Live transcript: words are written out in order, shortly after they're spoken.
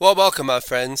Well, welcome, my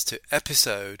friends, to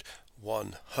episode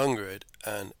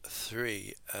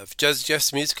 103 of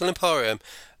Jeff's Musical Emporium.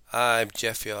 I'm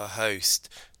Jeff, your host.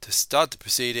 To start the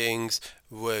proceedings,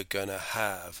 we're gonna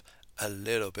have a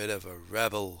little bit of a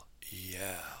rebel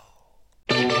yell.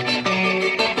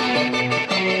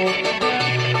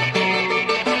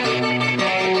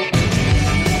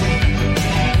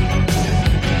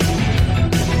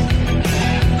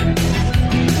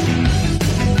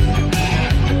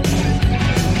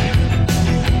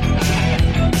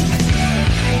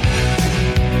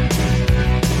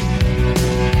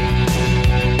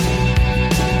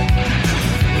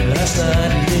 Last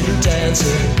night a little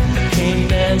dancer came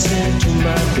dancing to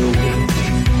my door.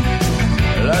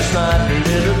 Last night a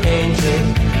little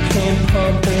angel came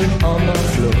pumping on my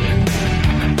floor.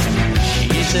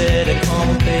 She said, "Come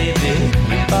on, baby,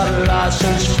 got a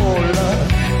license for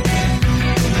love.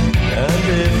 And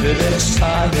if it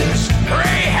expires,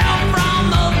 pray help from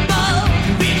above.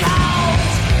 Because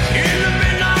in the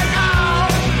midnight hour,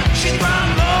 she's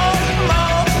crying more.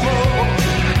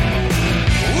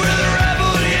 With a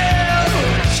rebel yell,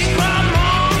 she's crying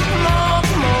more.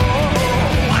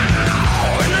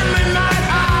 Wow, in the midnight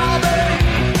hour, baby,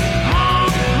 more.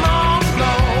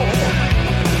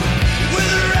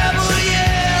 With a rebel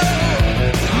yell,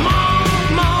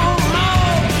 more.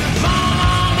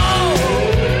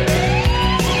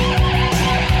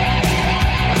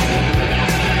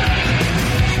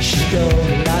 She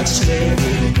don't like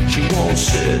slavery, she won't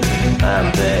sit and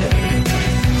beg.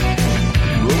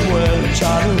 But when I'm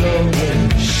tired of loving,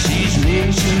 she's near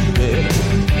to bed.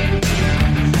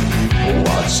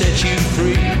 What set you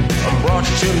free and brought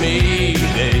you to me,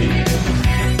 babe?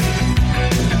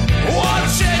 What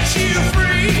set you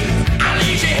free? I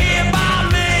leave you here by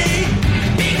me.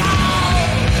 Because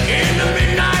in the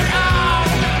midnight hour,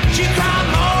 she cried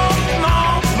more.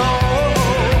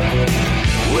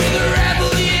 With a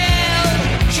rebel yell,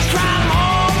 she cried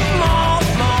more.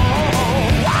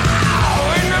 Wow,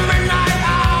 in the midnight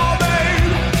hour, babe,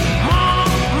 more.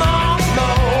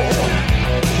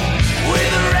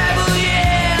 With a rebel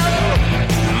yell,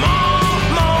 more.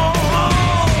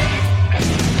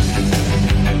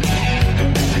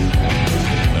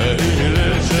 He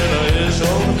lives in his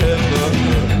own heaven.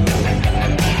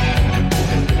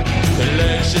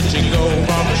 Collects it to go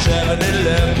from a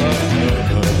 7-Eleven.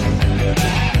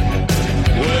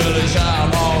 Well, it's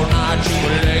out all night to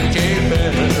collect a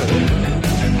better.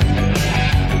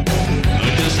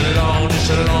 Just along,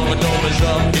 it don't mess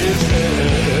up his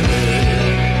head.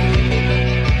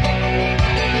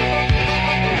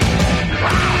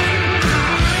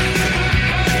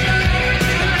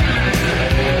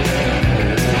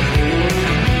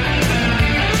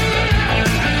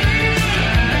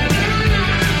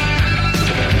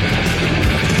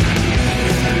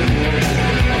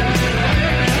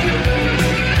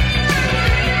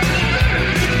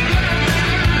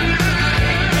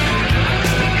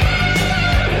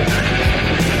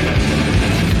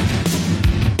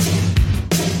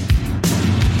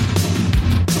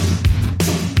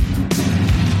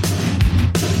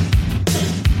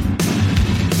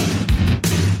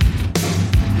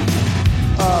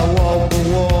 I walk the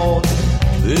walk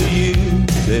for you,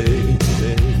 baby.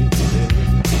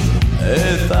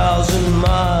 1,000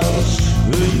 miles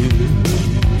for you.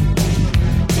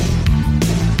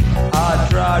 I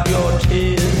dried your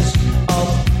tears of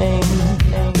pain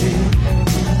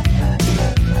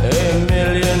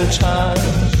 1,000,000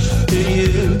 times for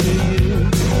you.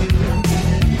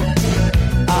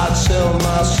 I'd sell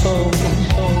my soul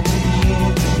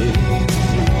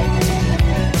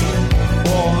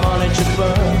for money to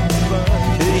burn for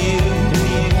you.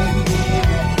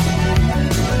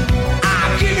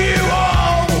 I'll give you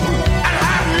all and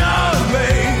have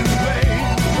nothing.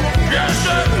 Just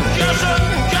to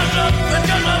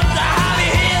have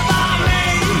you here by me.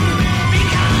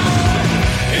 Because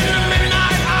in the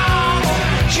midnight hour,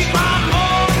 she cried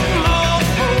more.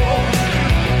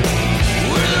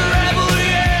 With a rebel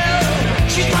yell,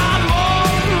 she cried more.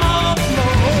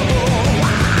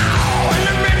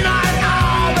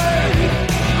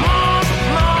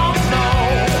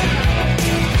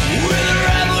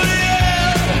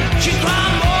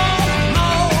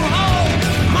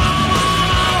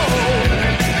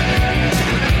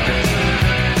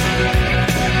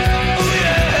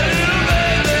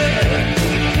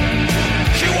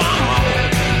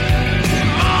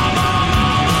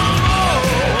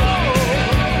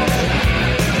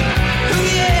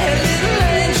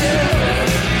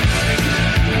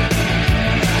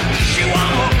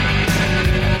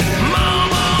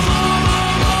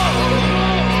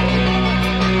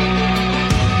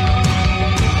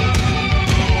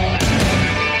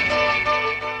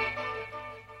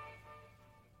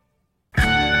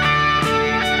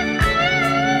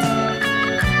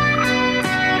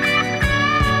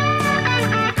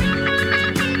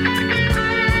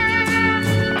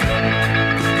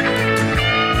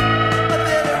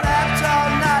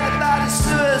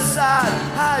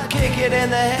 it in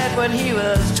the head when he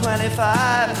was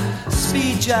 25.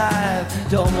 Speed jive,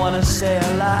 don't wanna stay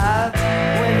alive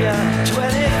when you're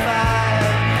 25.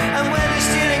 And when you're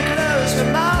stealing clothes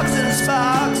from Marks and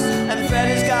Sparks, and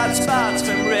Freddy's got spots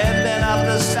from ripping up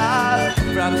the stars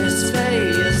from his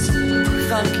face,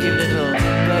 funky little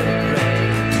boat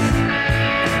race.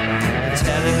 The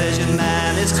television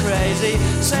man is crazy,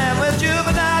 Sam with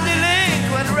juvenile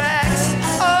delinquent Rex.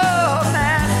 Oh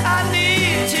man, I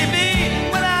need TV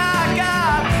when I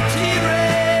got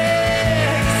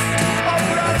T-Rex. Oh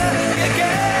brother,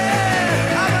 again,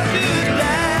 I'm a good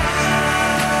lad.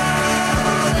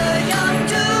 The young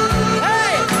dude,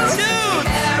 hey dude,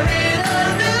 carry the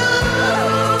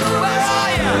news. Where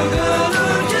are you?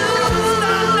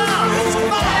 Stand up,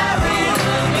 carry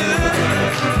the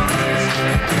news.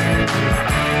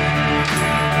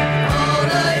 Oh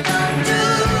the young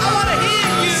dude, I wanna hear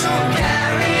you. So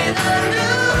carry the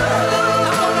news. I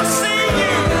wanna see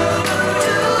you.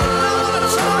 I wanna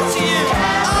talk to you.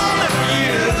 All of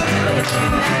you.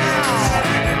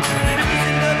 Now,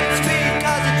 losing look at speed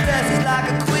 'cause he dresses like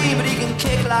a queen, but he can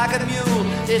kick like a mule.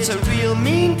 It's a real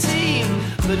mean team,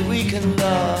 but we can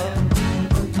love.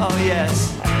 Oh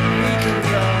yes, we can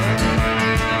love.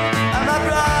 And my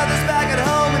brother's back at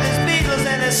home with his Beatles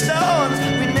and his Stones.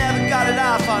 We never got it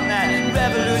off on that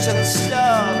revolution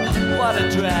stuff. What a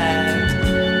drag.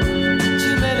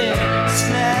 Too many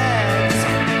snacks.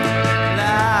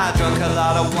 Nah, I drunk a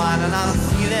lot of wine and I'm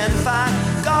feeling fine.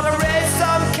 Gotta raise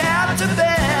some cap to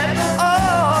bed.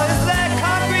 Oh, is there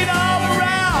concrete all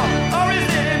around? Or is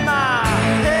it in my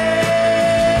head?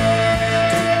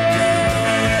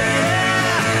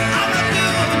 Yeah, I'm a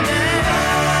good man.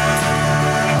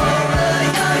 Oh, the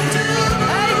young dude.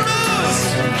 Hey, Moose.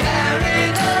 Carry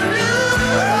the news.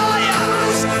 Oh, yeah.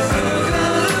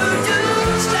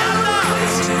 Stand up.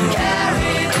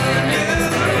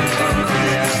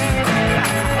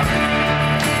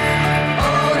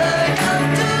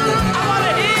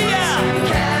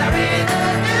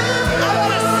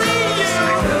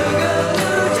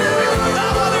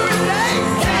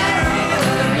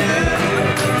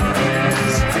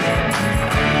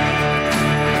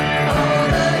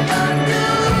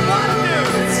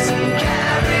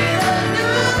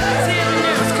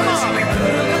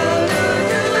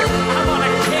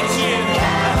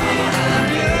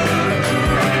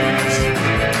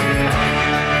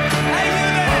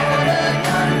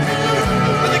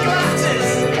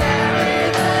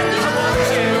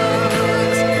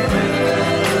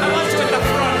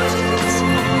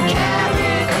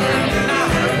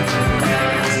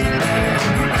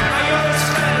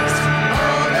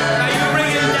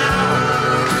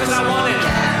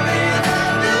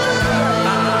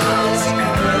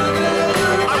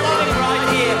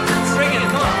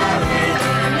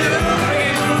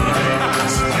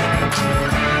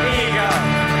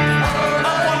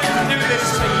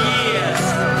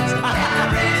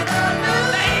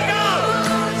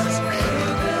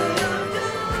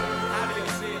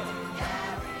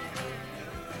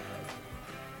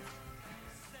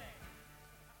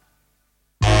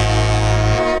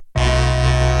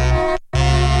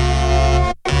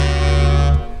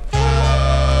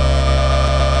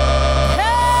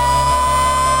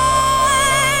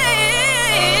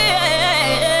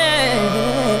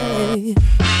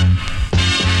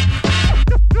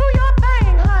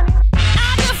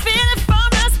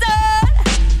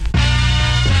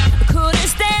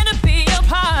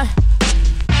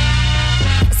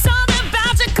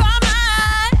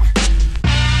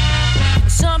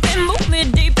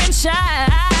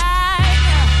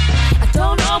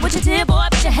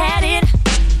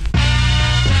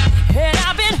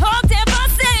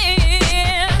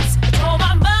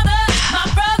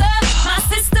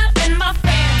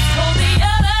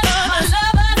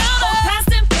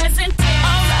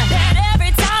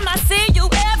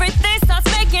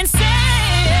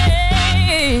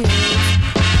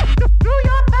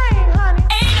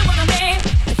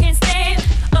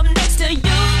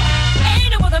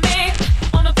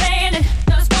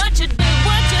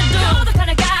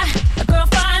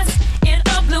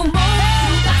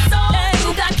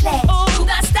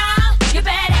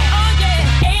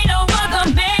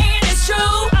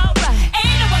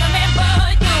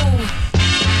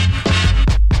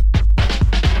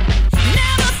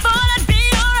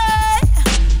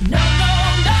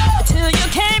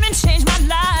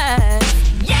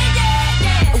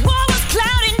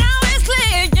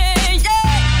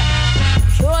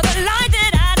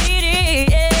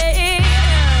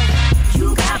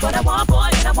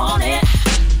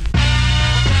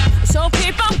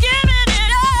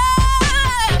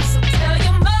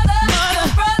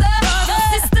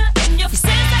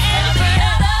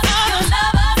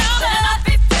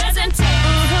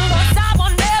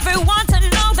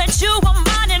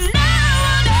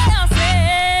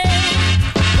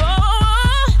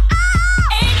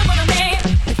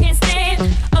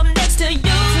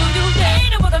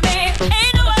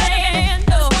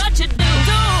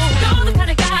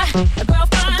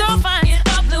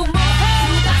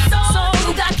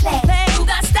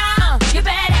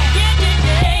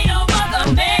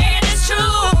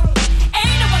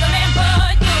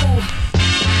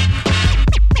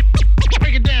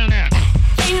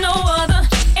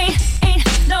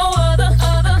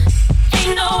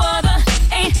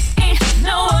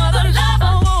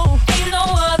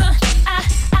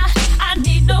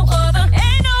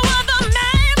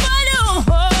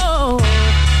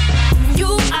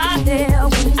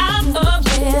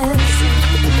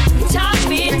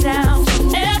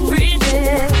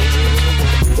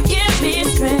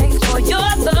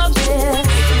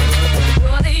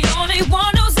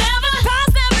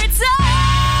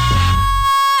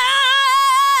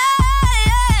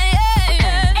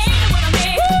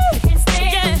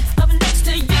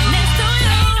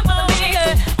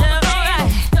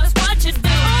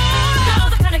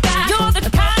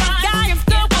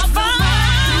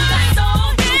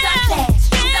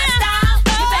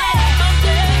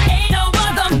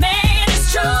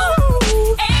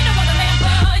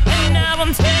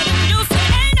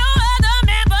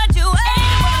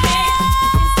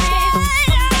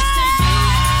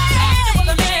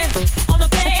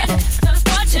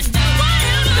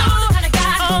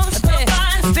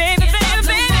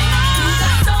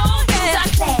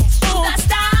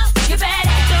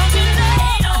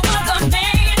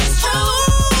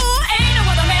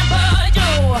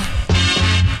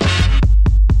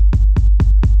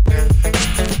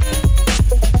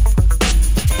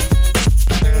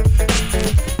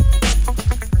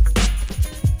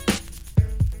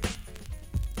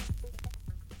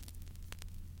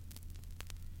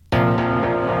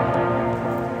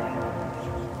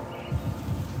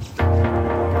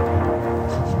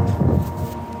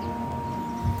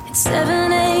 It's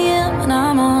 7 a.m. and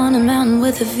I'm on a mountain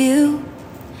with a view.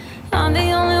 I'm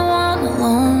the only one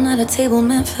alone at a table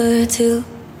meant for two.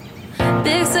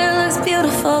 Big Sur looks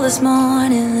beautiful this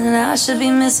morning, and I should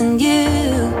be missing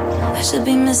you. I should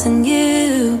be missing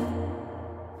you.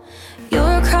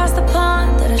 You're across the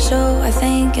pond at a show, I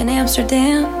think, in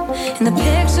Amsterdam. And the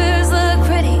pictures look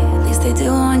pretty, at least they do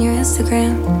on your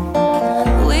Instagram.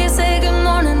 We say good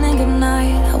morning and good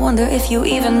night. I wonder if you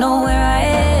even know where I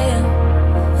am.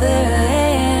 Where I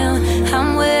am.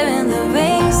 I'm wearing the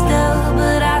ring still,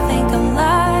 but I think I'm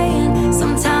lying.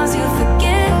 Sometimes you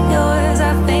forget yours,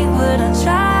 I think what I'm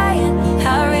trying. I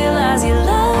realize you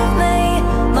love me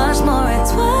much more at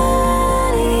 23.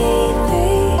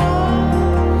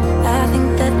 I think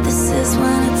that this is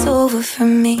when it's over for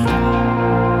me.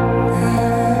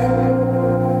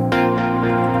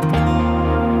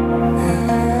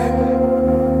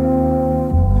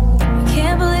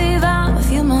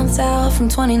 Out from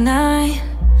 29.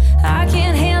 I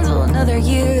can't handle another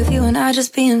year of you and I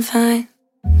just being fine.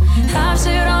 I've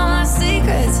shared all my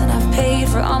secrets and I've paid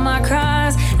for all my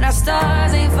crimes, and our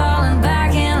stars ain't falling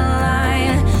back in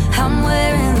line. I'm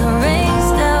wearing the ring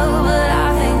still, but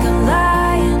I think I'm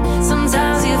lying.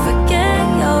 Sometimes you forget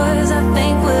yours, I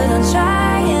think what I'm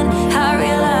trying. I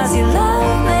realize you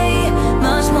love me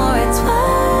much more at 23.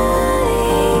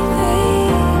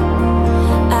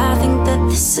 I think that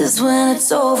this is when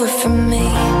it's over for me.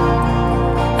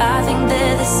 I think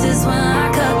that this is when I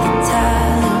cut the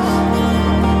ties.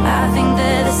 I think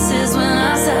that this is when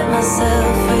I set myself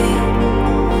free.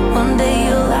 One day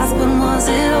you'll ask, when was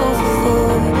it over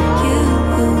for you?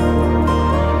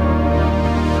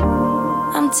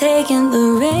 I'm taking the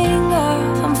ring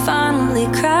off, I'm finally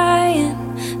crying.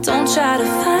 Don't try to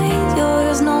find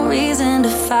yours, no reason to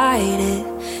fight it.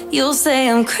 You'll say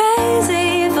I'm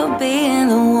crazy for being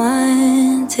the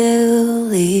one to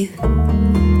leave.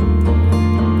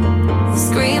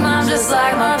 Scream I'm just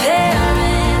like my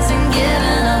parents and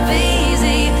giving up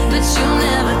easy, but you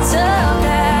never took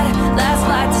that last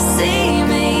flight to see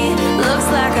me. Looks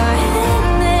like our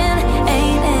ending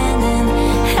ain't ending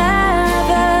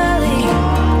happily.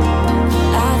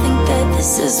 I think that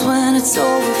this is when it's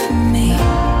over for me.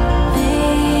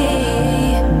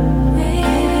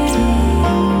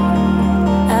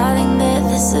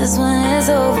 This is when it's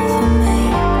over for me.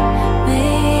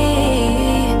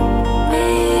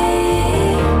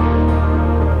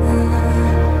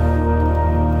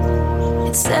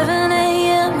 It's 7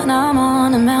 a.m. and I'm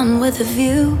on a mountain with a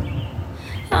view.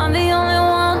 I'm the only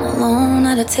one alone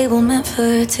at a table meant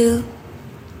for two.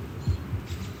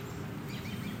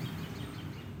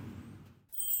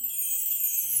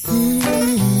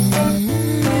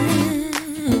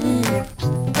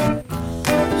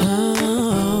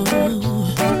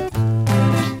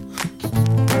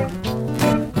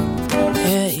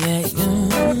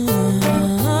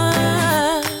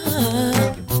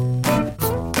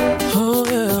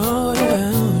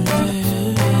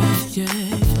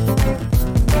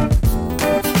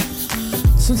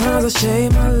 Sometimes I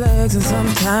shave my legs and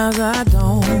sometimes I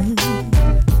don't.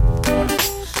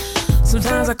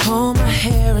 Sometimes I comb my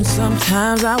hair and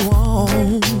sometimes I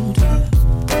won't.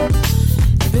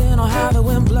 Depending on how the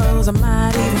wind blows, I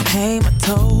might even paint my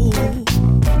toes.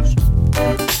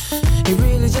 It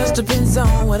really just depends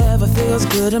on whatever feels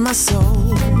good in my soul.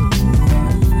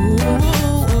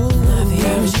 Not the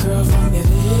average girl from your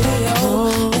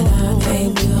video, and I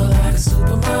ain't built like a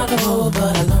supermodel,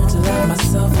 but I learned to love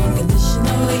myself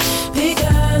unconditionally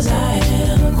because I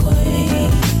am a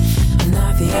queen. I'm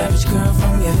not the average girl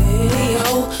from your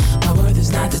video. My worth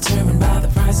is not determined by the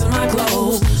price of my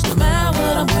clothes. No matter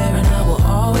what I'm wearing, I will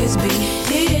always be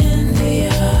in the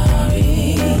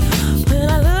Arie. When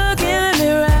I look in the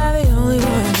mirror, the only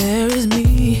one there is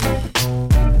me.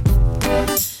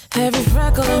 Every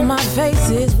freckle on my face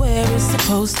is where it's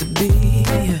supposed to be.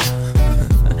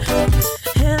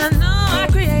 And I know I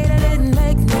created it and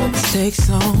make no mistakes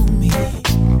on me.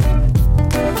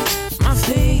 My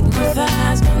feet, my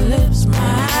thighs,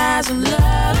 eyes, I'm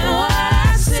loving what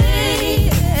I see.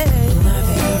 Not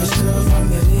the average girl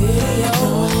from your video,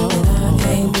 and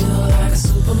I ain't built like a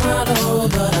supermodel,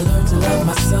 but I learned to love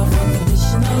myself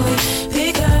unconditionally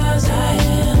because I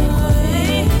am a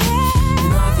queen.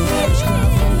 Not the average girl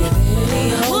from your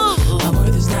video. My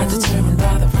worth is not determined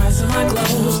by the price of my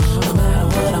clothes. No matter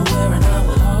what I'm wearing, I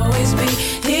will always be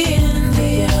in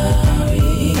the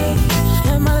Arie.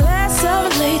 Am I less of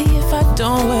a lady if I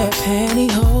don't wear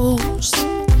pantyhose?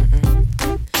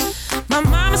 My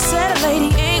mama said a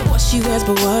lady ain't what she wears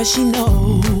but what she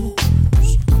knows.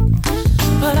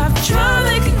 But I've drawn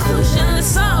the conclusion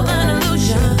it's all an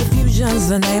illusion. Confusion's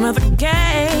the name of the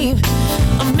game.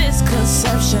 A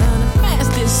misconception, a mass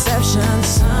deception.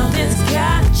 Something's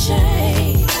gotta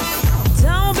change.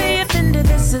 Don't be offended,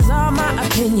 this is all my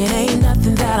opinion. Ain't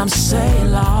nothing that I'm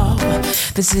saying, Lord.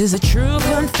 This is a true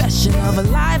confession of a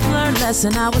life learned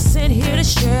lesson I was sent here to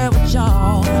share with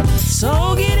y'all.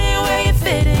 So get in where you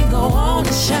fit and go on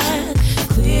and shine.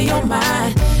 Clear your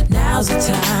mind, now's the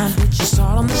time. Put your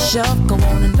salt on the shelf, go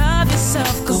on and love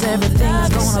yourself, cause everything's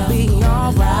gonna be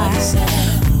alright.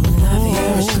 Not the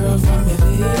average girl from your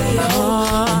video, I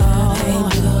ain't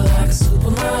built like a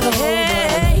supermodel, but I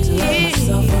learned to love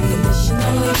myself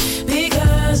unconditionally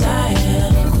because I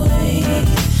am a queen.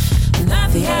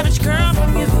 Not the average girl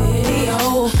from your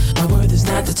video. My worth is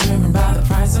not determined by the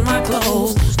price of my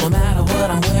clothes. No matter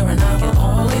what I'm wearing, I will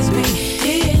always be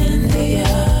in the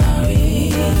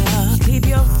Arie. Keep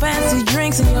your fancy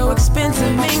drinks and your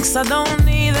expensive minks. I don't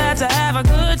need that to have a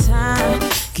good time.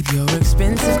 Keep your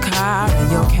expensive car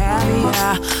and your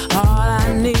caviar. All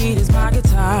I need is my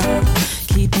guitar.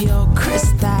 Keep your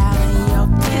crystal and your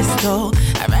pistol.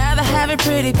 I'd rather have a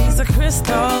pretty piece of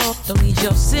crystal. Don't need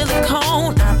your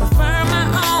silicone, I prefer my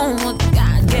own. What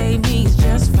God gave me is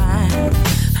just fine.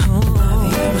 Oh, the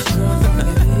average girl from the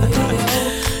video,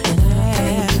 and I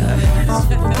ain't a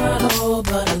supermodel,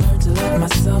 but I learned to love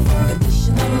myself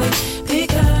unconditionally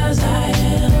because I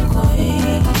am a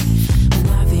queen. I'm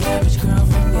not the average girl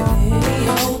from your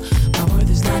video. My worth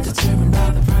is not determined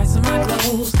by the price of my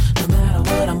clothes. No matter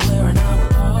what I'm wearing, I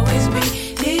will always be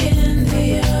in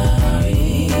the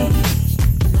Arie.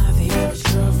 Not the average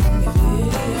girl from your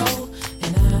video,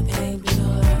 and I ain't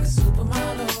built like a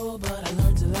supermodel, but I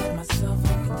learned to love myself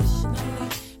unconditionally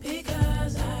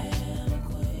because I am a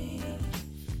queen.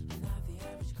 I'm not the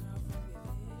average girl from your video. My worth is not determined by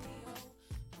the price of my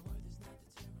clothes. No matter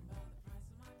what I'm wearing,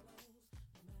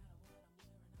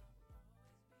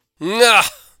 Nah!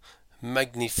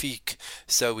 Magnifique.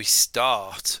 So we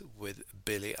start with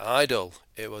Billy Idol.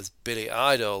 It was Billy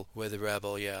Idol with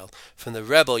Rebel Yell from the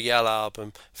Rebel Yell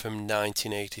album from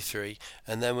 1983,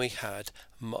 and then we had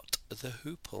Mott the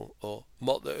Hoople, or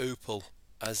Mott the Hoople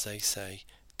as they say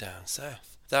down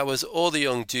south. That was All the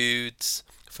Young Dudes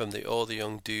from the All the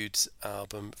Young Dudes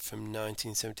album from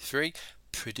 1973,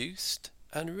 produced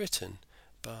and written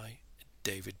by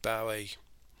David Bowie.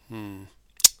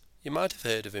 You might have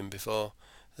heard of him before.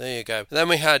 There you go. Then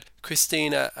we had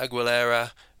Christina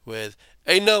Aguilera with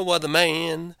Ain't No Other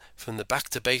Man from the Back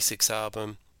to Basics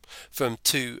album from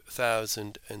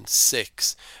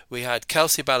 2006. We had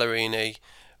Kelsea Ballerini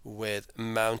with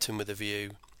Mountain with a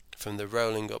View from the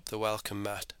Rolling Up the Welcome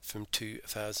Mat from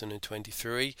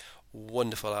 2023.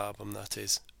 Wonderful album, that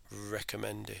is.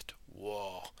 Recommend it.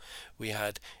 Whoa. We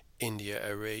had India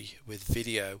Arie with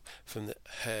Video from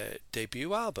her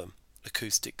debut album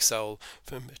Acoustic Soul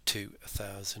from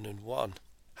 2001.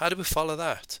 How do we follow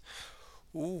that?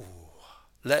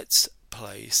 Let's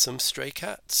play some Stray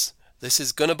Cats. This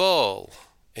is Gonna Ball.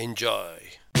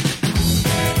 Enjoy.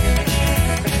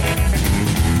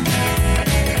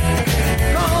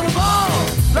 Gonna ball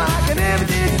like I never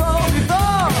did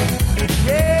before.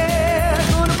 Yeah,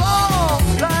 gonna ball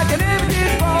like I never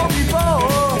did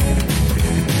before.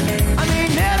 I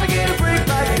mean, never get a break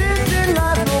like this in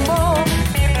life no more.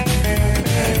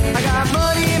 I got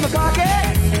money in my pocket,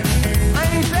 I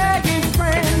ain't begging for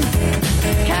friends.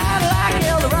 Cadillac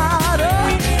Eldorado,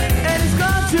 and it's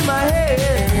gone to my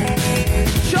head.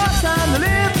 Short time to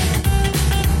live,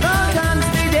 long time to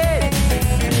stay dead.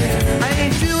 I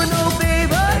ain't doing no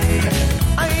favors,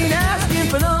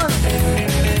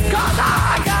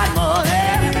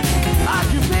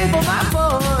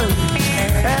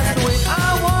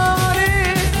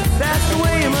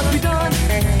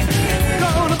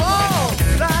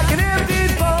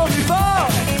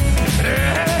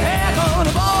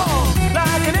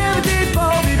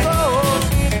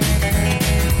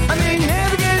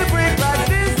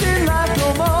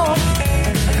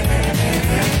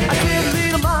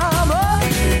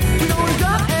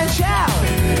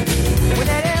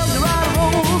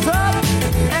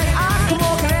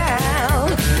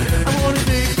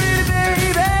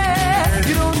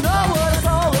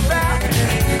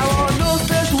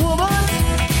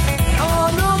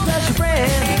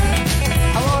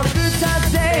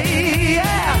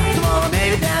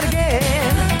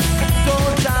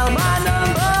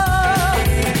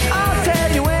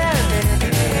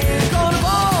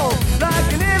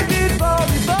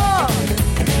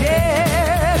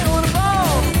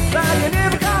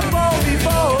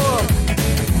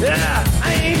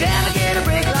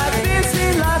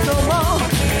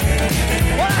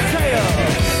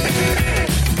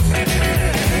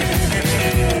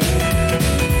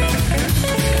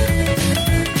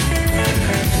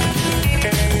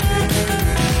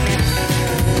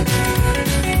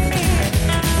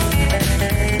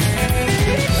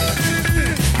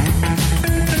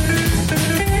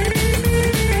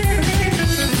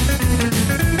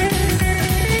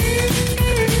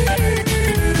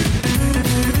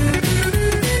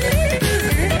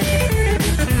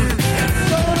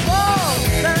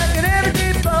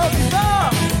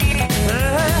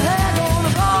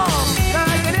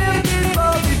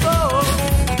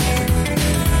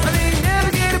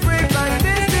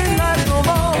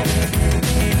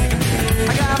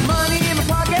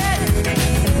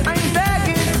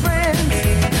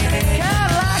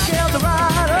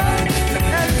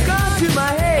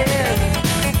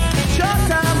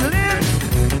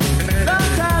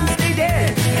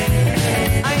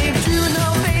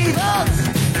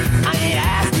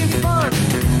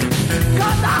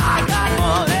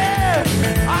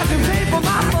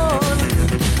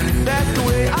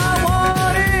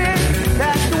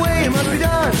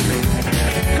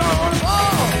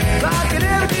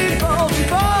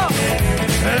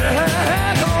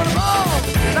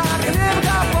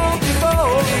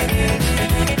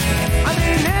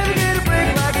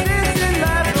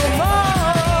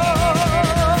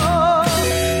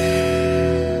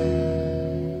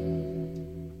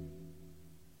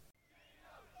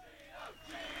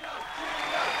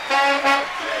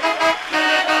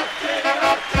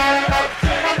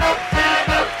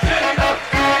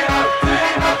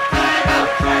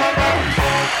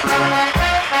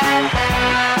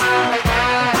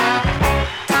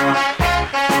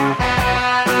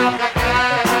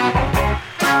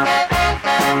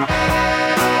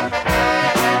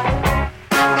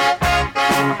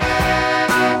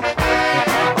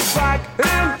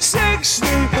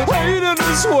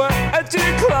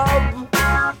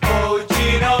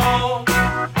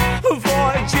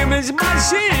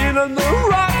 Machine and the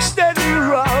rock steady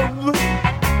rub.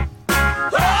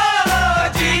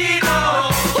 Oh, Gino!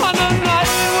 On a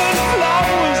night when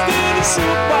flowers didn't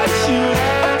suit my shoes,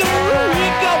 after a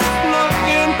week of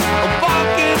flunking a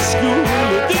bucket school,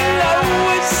 they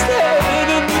always stayed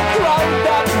in the crowd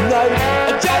that night.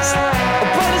 I just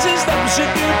apprentices that shit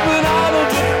keeping out of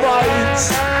the fights.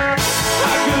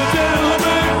 I could tell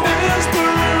with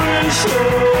inspiration.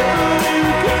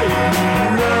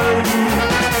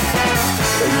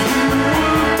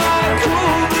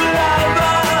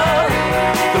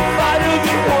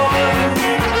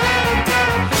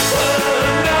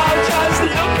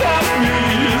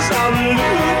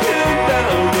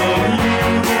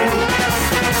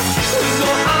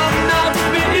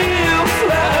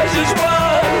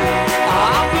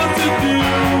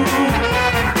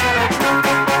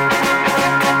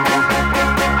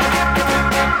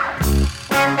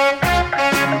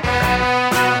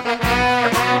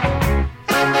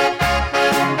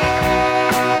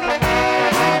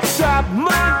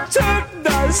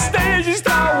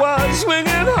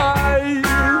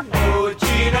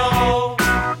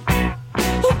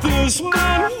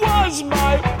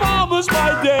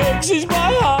 Dexy's my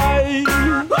high.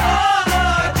 Oh,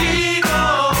 Gino!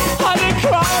 I didn't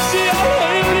cry, see, I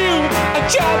hated you. I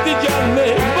chanted your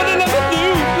name, but I never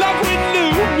knew, like we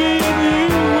knew, me and you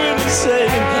were the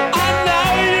same. I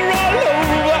know you're all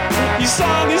over, your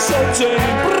song is so tame.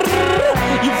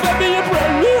 You fed me, you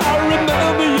brought me, I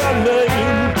remember your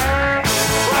name.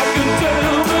 I can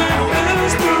tell with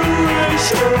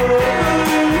inspiration.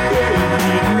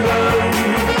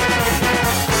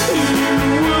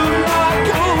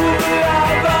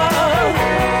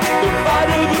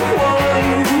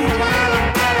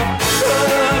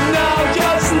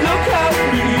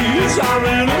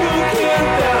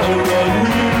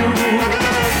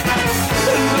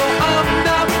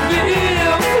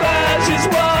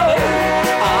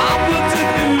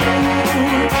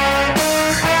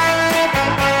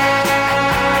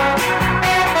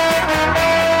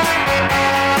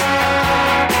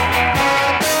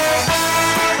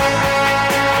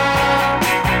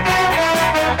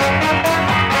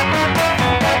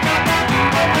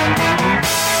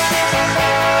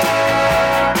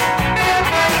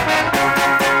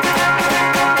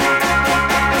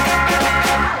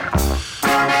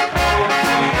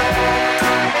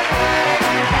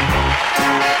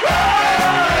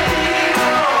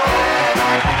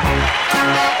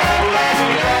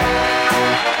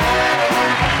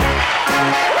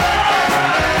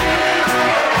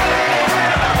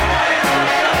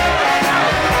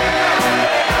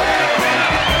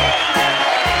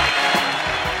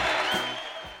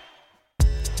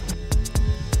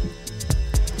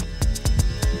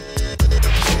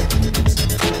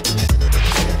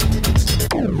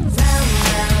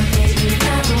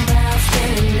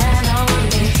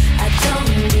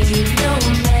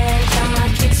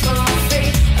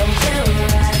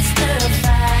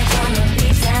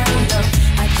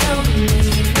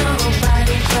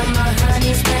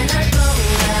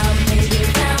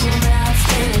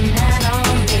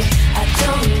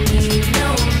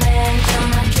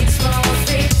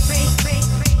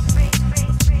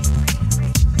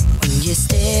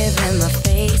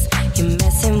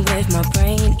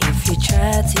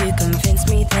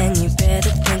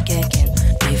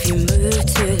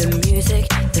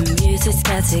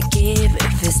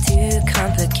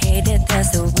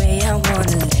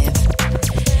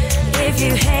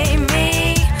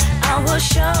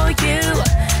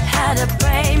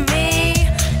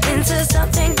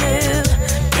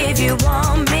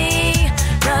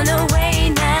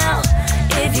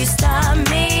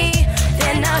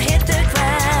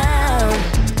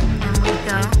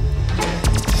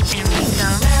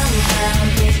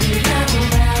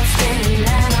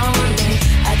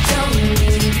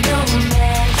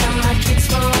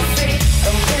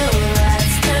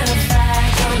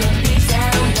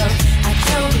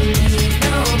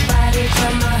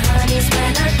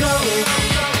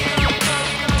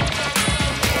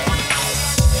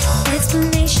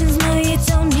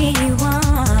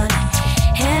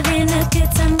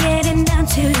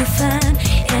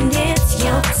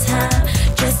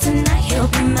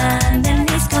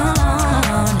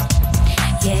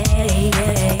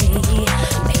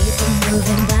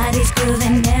 Moving bodies,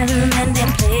 grooving, never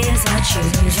ending players I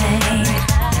choose.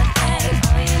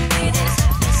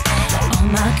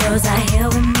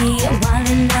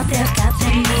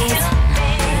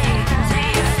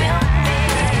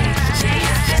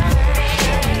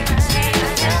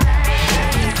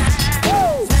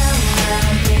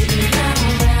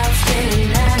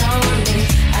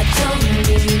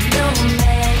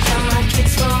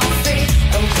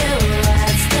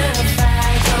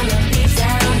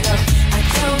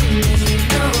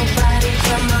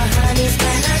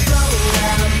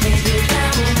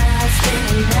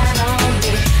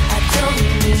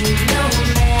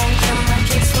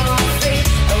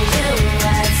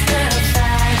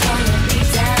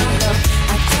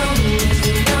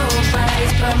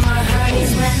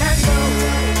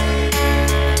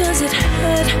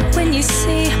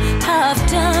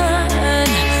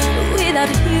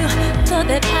 thought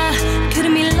that I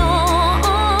couldn't be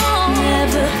long.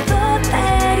 Never thought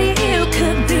that you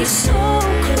could be so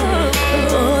close.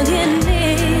 All you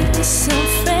need is some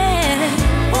friend.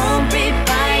 Won't be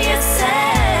by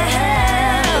yourself.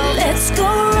 Let's go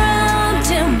round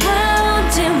and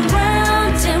round and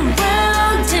round and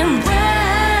round and round.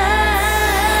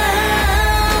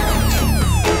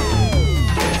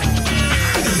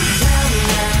 Round,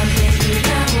 round, baby,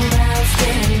 round, round,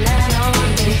 spinning that on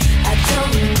me. I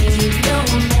don't need no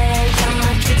man.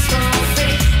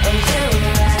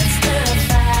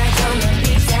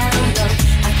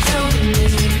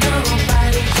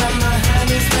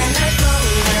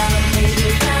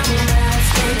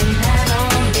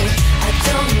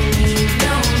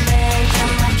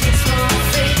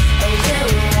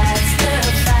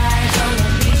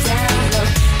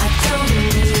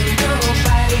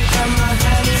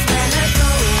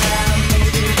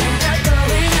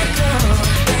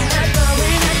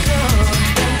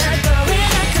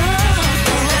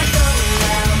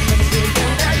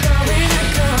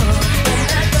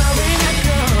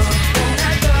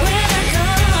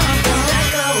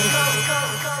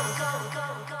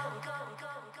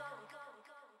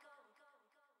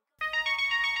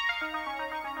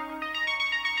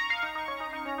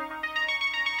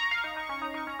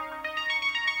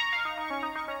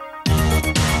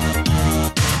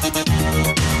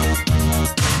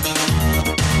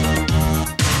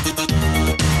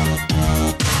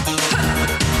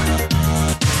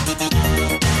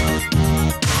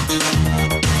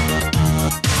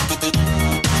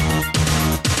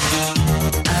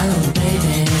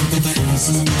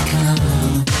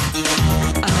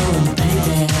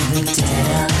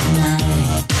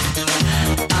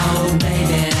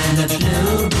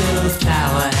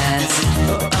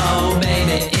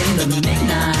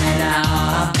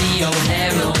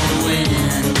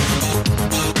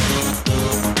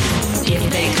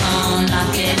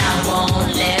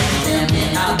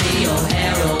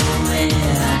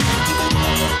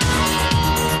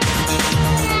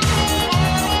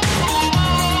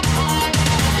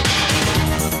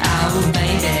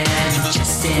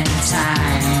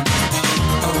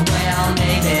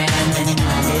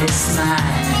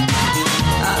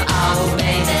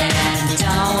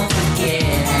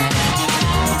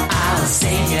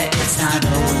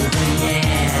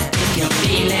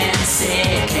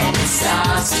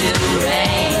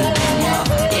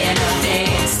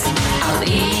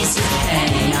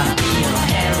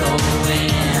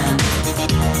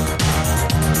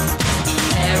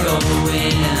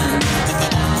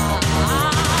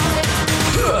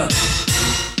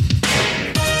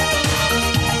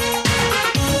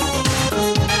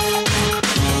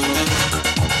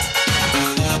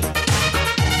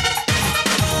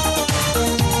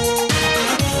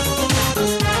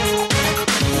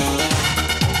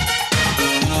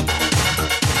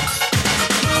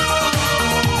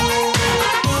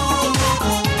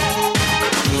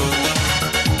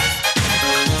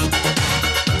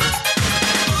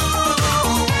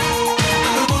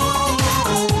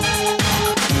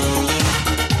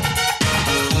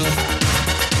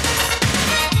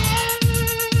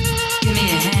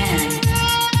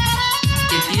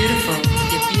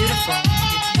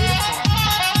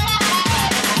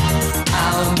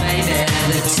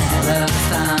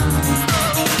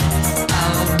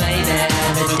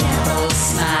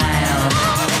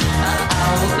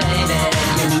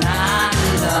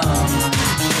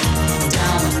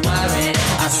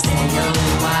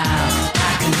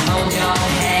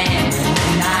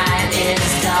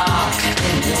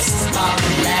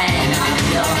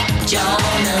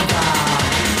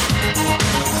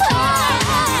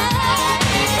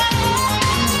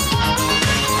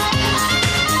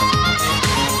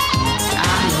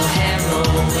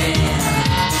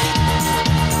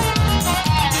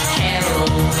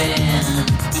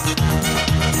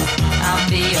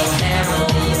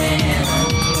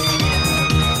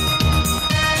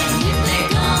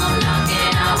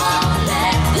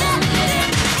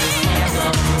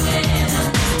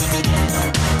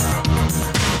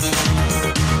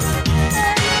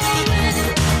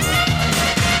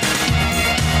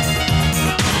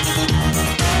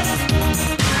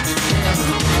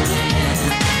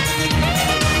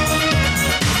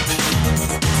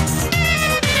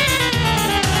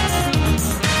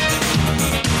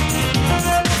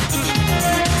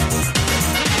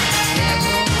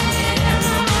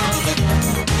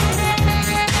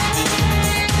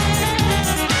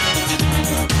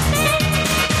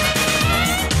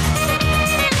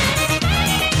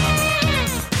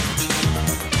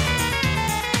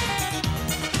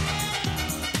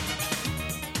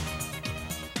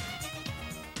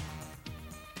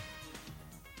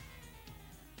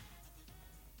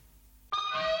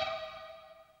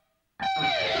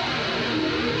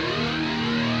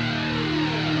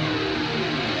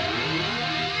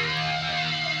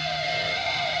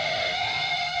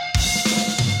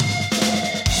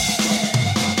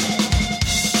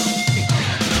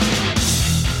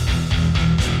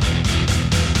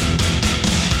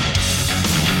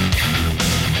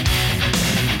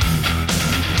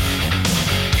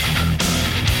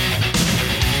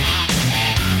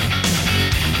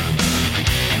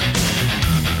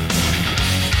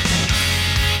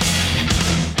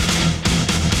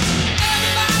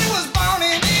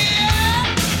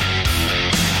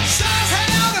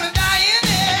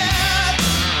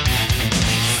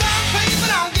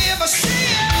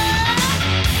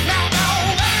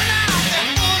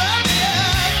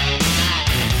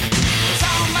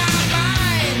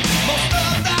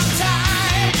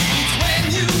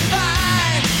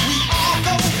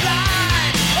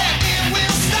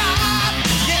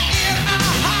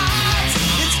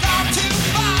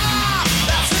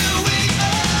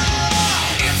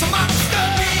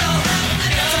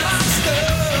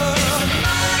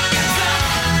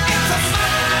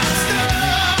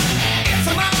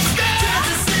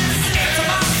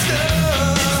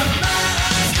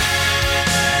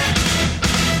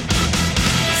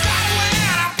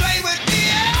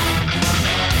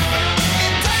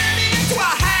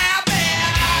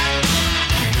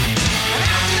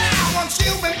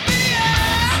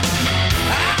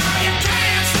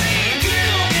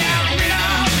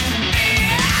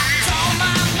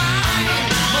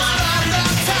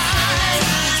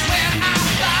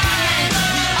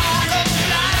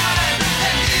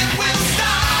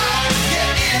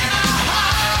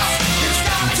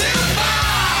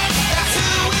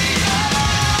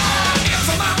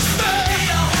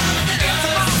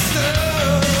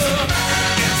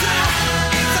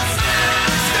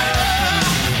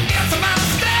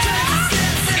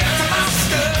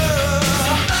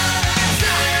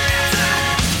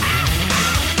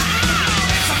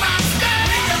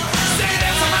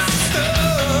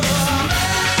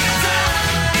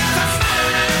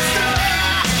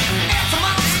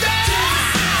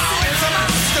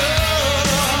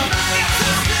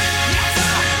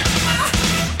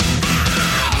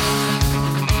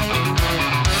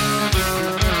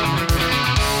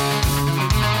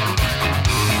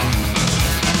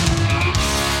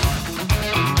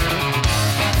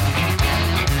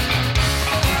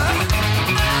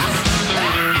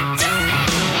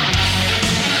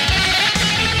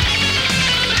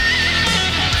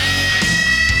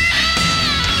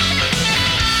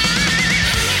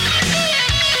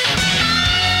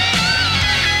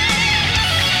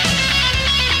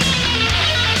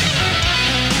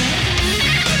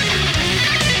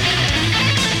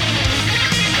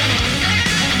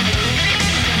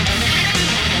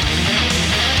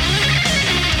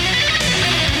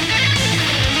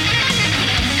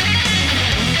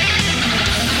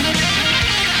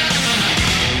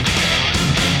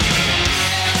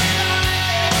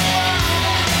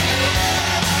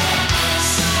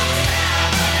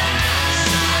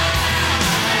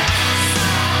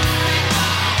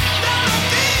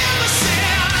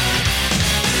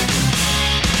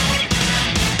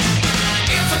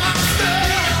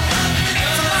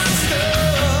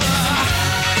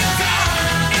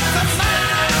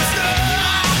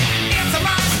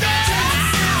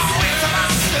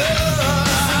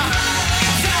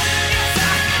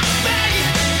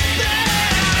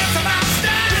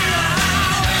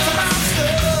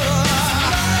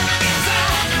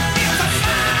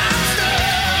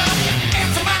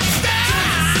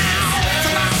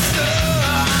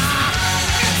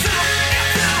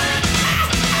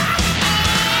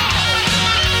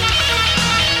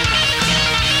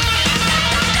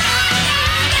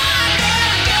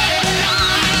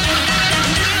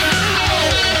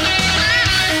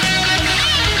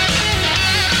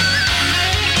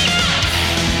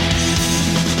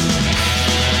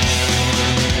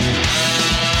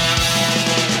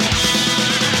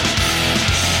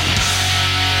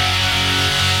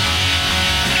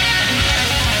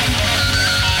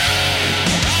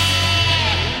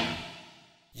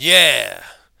 Yeah!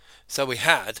 So we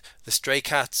had the Stray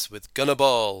Cats with Gunna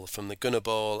Ball from the Gunna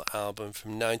Ball album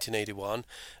from 1981,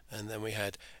 and then we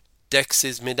had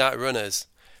Dexy's Midnight Runners,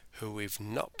 who we've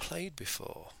not played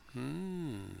before.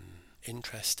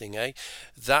 Interesting, eh?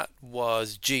 That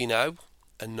was Gino,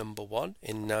 a number one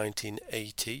in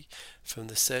 1980 from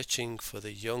the Searching for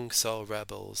the Young Soul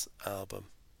Rebels album,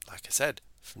 like I said,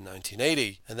 from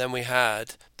 1980. And then we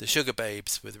had the Sugar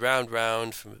Babes with Round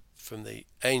Round from the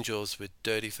Angels with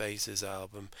Dirty Faces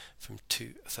album from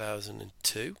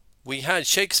 2002. We had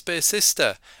Shakespear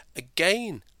Sister,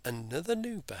 again another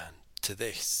new band to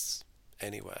this.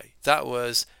 Anyway, that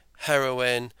was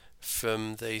Heroin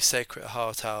from the Sacred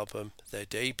Heart album, their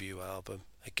debut album.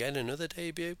 Again, another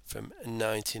debut from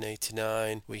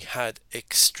 1989. We had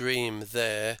Extreme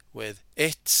there with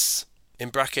It's, in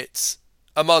brackets,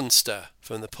 a Monster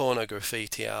from the Porno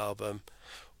Graffiti album.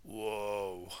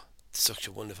 Whoa, such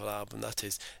a wonderful album that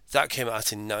is. That came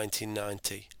out in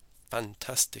 1990.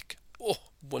 Fantastic. Oh,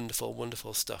 wonderful,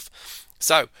 wonderful stuff.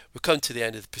 So, we've come to the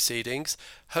end of the proceedings.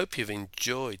 Hope you've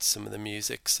enjoyed some of the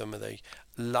music, some of the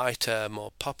lighter,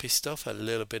 more poppy stuff, a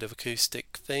little bit of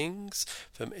acoustic things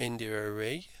from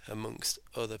Arie, amongst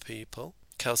other people.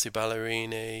 Kelsea,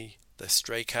 Ballerini, the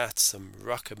Stray Cats, some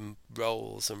rock and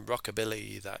rolls and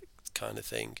rockabilly, that kind of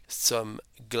thing. Some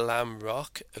glam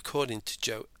rock, according to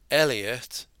Joe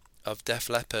Elliott of Def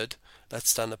Leppard. Let's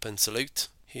stand up and salute.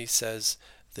 He says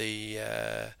the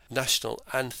national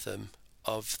anthem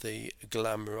of the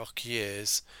glam rock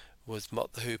years was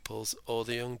Mott the Hoople's All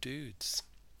the Young Dudes.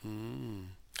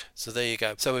 So there you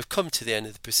go. So we've come to the end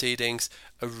of the proceedings.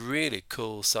 A really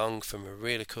cool song from a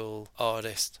really cool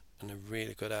artist and a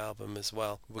really good album as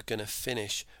well. We're going to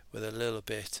finish with a little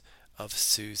bit of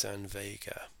Suzanne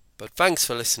Vega. But thanks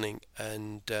for listening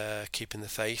and keeping the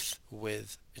faith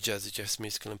with Jazzy Jeff's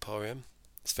Musical Emporium.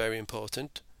 It's very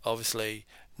important. Obviously,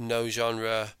 no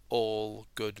genre, all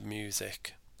good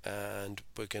music. And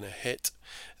we're going to hit.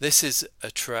 This is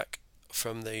a track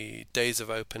from the Days of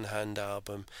Open Hand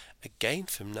album, again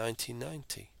from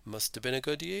 1990. Must have been a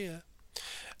good year.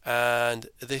 And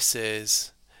this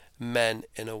is Men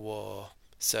in a War.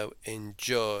 So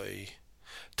enjoy.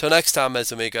 Till next time,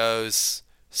 mes amigos.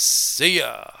 See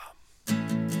ya.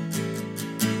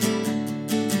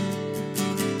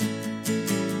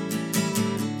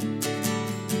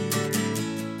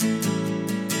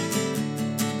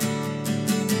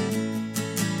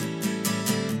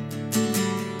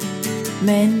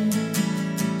 Men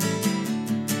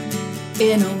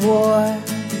in a war,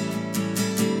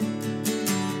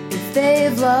 if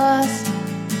they've lost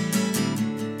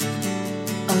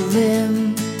a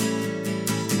limb,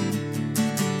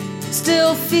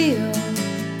 still feel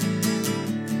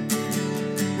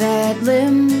that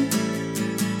limb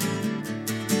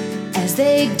as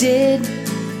they did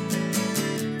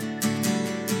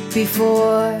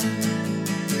before.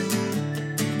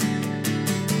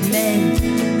 Men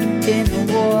in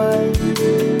a war,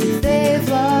 if they've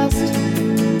lost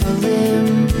a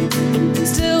limb,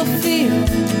 still feel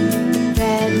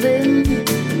that limb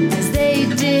as they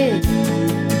did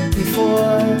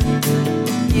before.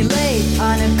 He lay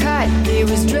on a cot, he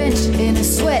was drenched in a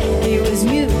sweat, he was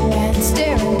mute and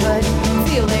staring, but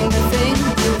feeling the thing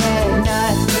you had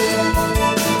not.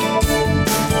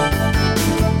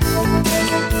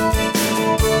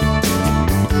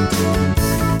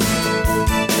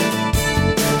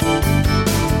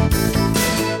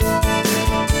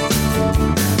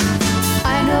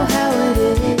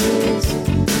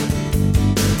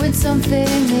 Something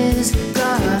is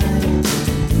gone,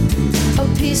 a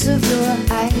piece of your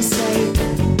eyesight,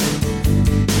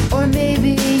 or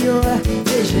maybe your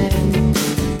vision.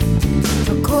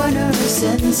 A corner of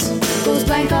sense goes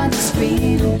blank on the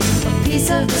screen, a piece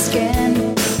of the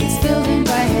scan, it's filled in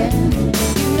by hand.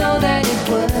 You know that it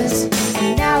was,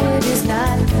 and now it is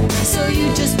not, so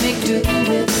you just make do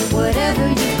with whatever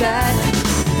you got.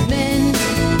 Men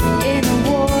in a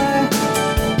war,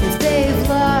 if they've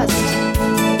lost,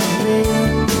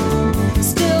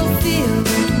 still feel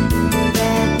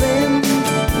that limb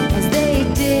as they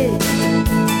did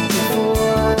before.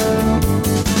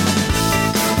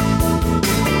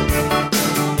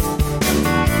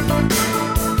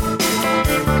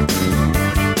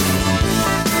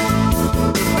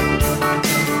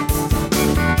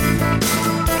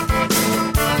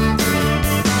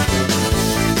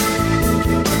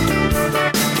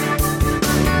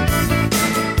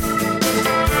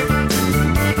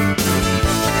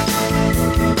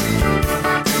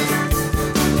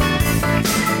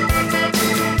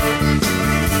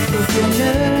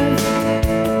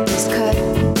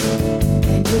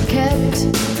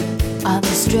 On the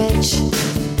stretch,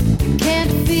 you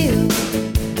can't feel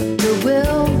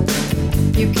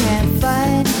you can't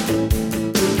fight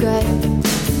regret.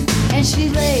 And she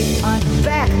lay on her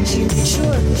back, she made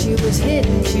sure she was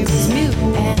hidden, she was mute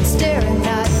and staring,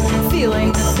 not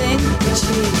feeling the thing that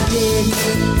she did.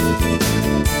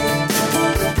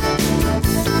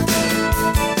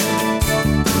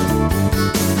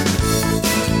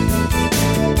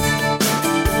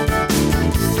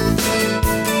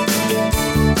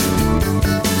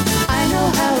 I know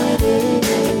how it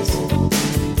is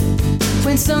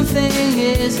when something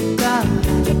is gone,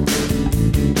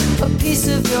 a piece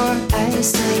of your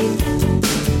eyesight,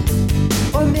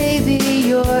 or maybe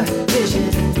your vision,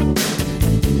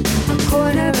 a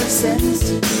corner of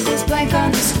sense, it's blank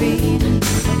on the screen,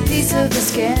 a piece of the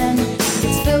skin,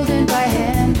 it's filled in by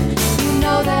hand. You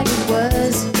know that it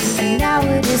was, and now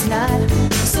it is not,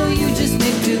 so you just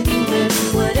make do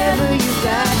with whatever you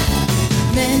got.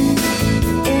 Men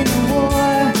in a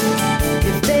war,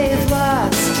 if they've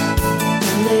lost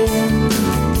a limb,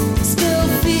 still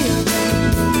feel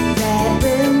that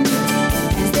limb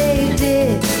as they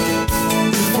did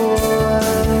before.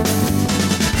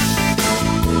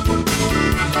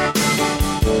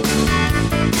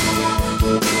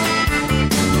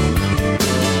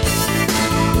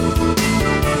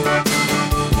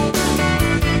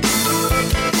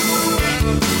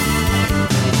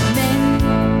 Men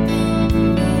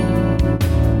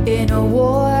in a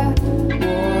war,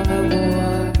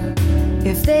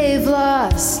 if they've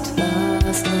lost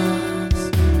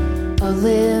a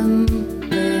limb,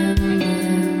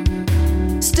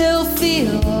 still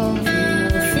feel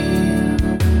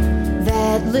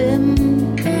that limb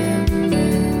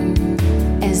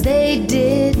as they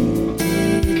did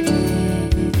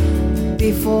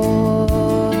before.